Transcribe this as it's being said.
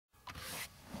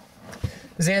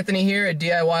This is Anthony here at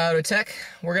DIYautotech.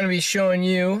 We're going to be showing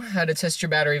you how to test your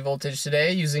battery voltage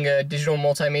today using a digital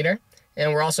multimeter,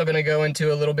 and we're also going to go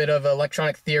into a little bit of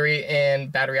electronic theory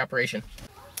and battery operation.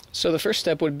 So the first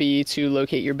step would be to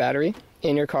locate your battery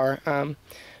in your car.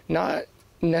 Not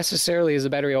necessarily is the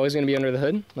battery always going to be under the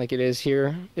hood like it is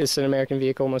here. It's an American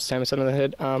vehicle, most of the time it's under the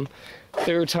hood.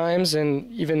 There are times,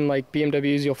 and even like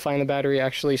BMWs, you'll find the battery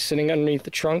actually sitting underneath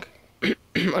the trunk,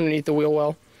 underneath the wheel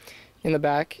well in the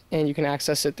back, and you can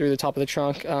access it through the top of the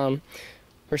trunk.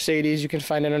 Mercedes, you can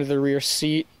find it under the rear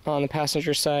seat on the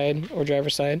passenger side or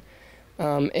driver's side.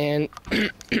 And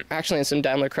actually in some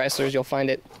Daimler Chryslers, you'll find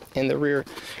it in the rear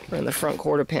or in the front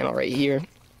quarter panel right here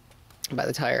by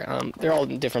the tire. They're all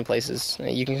in different places.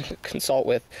 You can consult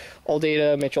with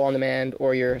ALLDATA, Mitchell On Demand,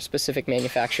 or your specific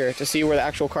manufacturer to see where the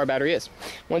actual car battery is.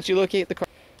 Once you locate the car,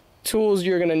 tools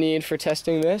you're going to need for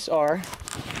testing this are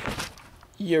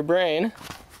your brain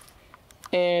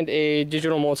and a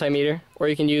digital multimeter, or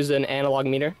you can use an analog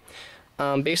meter.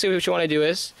 Basically what you want to do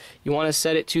is you want to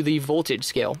set it to the voltage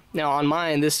scale. Now on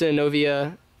mine, this is a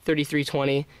Novia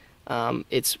 3320.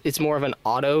 It's more of an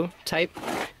auto type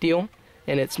deal,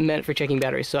 and it's meant for checking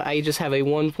batteries. So I just have a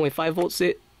 1.5 volt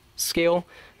scale,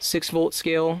 6 volt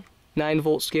scale, 9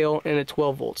 volt scale, and a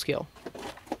 12 volt scale.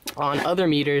 On other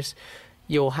meters,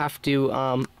 you'll have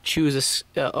to choose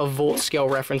a volt scale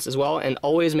reference as well, and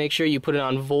always make sure you put it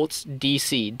on volts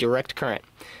DC, direct current,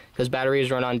 because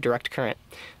batteries run on direct current.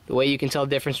 The way you can tell the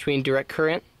difference between direct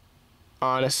current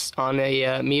on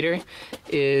a meter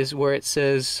is where it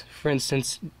says, for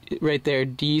instance, right there,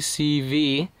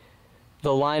 DCV,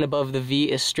 the line above the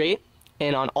V is straight,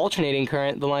 and on alternating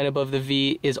current, the line above the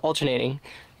V is alternating.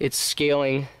 It's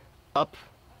scaling up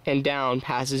and down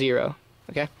past zero.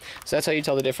 Okay, so that's how you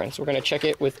tell the difference. We're going to check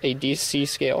it with a DC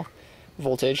scale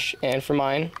voltage, and for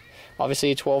mine,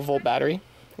 obviously a 12 volt battery,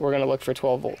 we're going to look for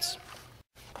 12 volts.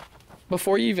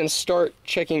 Before you even start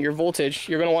checking your voltage,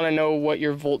 you're going to want to know what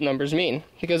your volt numbers mean,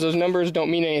 because those numbers don't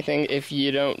mean anything if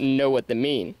you don't know what they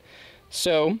mean.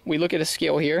 So we look at a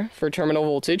scale here for terminal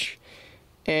voltage,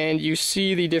 and you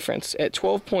see the difference. At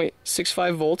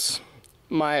 12.65 volts,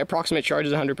 my approximate charge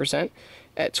is 100%.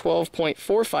 At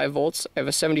 12.45 volts, I have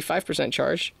a 75%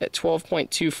 charge. At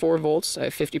 12.24 volts, I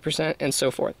have 50%, and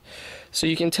so forth. So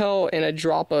you can tell in a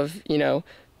drop of,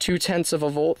 0.2 of a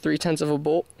volt, 0.3 of a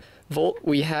volt,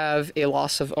 we have a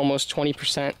loss of almost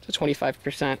 20% to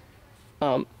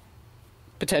 25%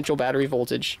 potential battery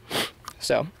voltage.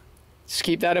 So just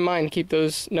keep that in mind. Keep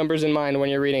those numbers in mind when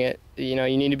you're reading it. You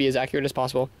need to be as accurate as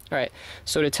possible. All right,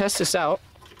 so to test this out,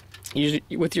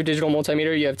 with your digital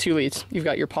multimeter, you have two leads. You've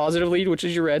got your positive lead, which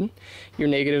is your red, your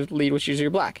negative lead, which is your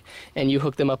black, and you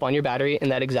hook them up on your battery in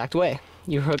that exact way.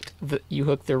 You hook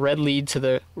the red lead to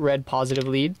the red positive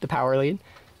lead, the power lead.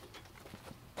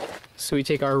 So we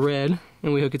take our red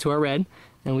and we hook it to our red,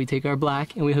 and we take our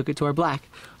black and we hook it to our black.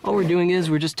 All we're doing is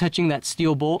we're just touching that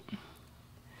steel bolt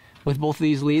with both of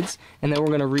these leads, and then we're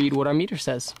going to read what our meter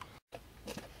says.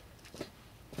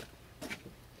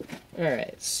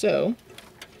 Alright, so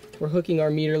we're hooking our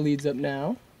meter leads up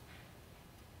now.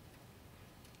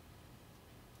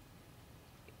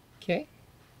 Okay,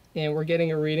 and we're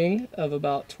getting a reading of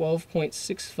about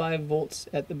 12.65 volts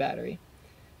at the battery.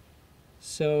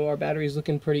 So our battery is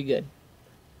looking pretty good.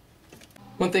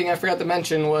 One thing I forgot to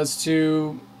mention was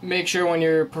to make sure when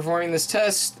you're performing this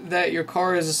test that your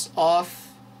car is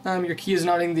off, your key is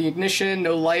not in the ignition,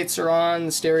 no lights are on,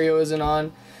 the stereo isn't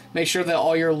on. Make sure that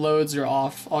all your loads are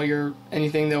off,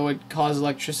 anything that would cause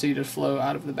electricity to flow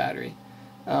out of the battery.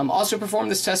 Also perform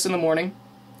this test in the morning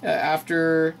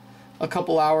after a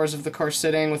couple hours of the car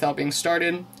sitting without being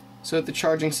started, so that the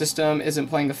charging system isn't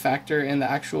playing a factor in the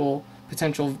actual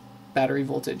potential battery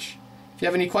voltage. If you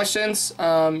have any questions,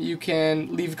 you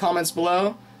can leave comments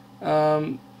below.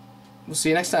 We'll see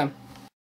you next time.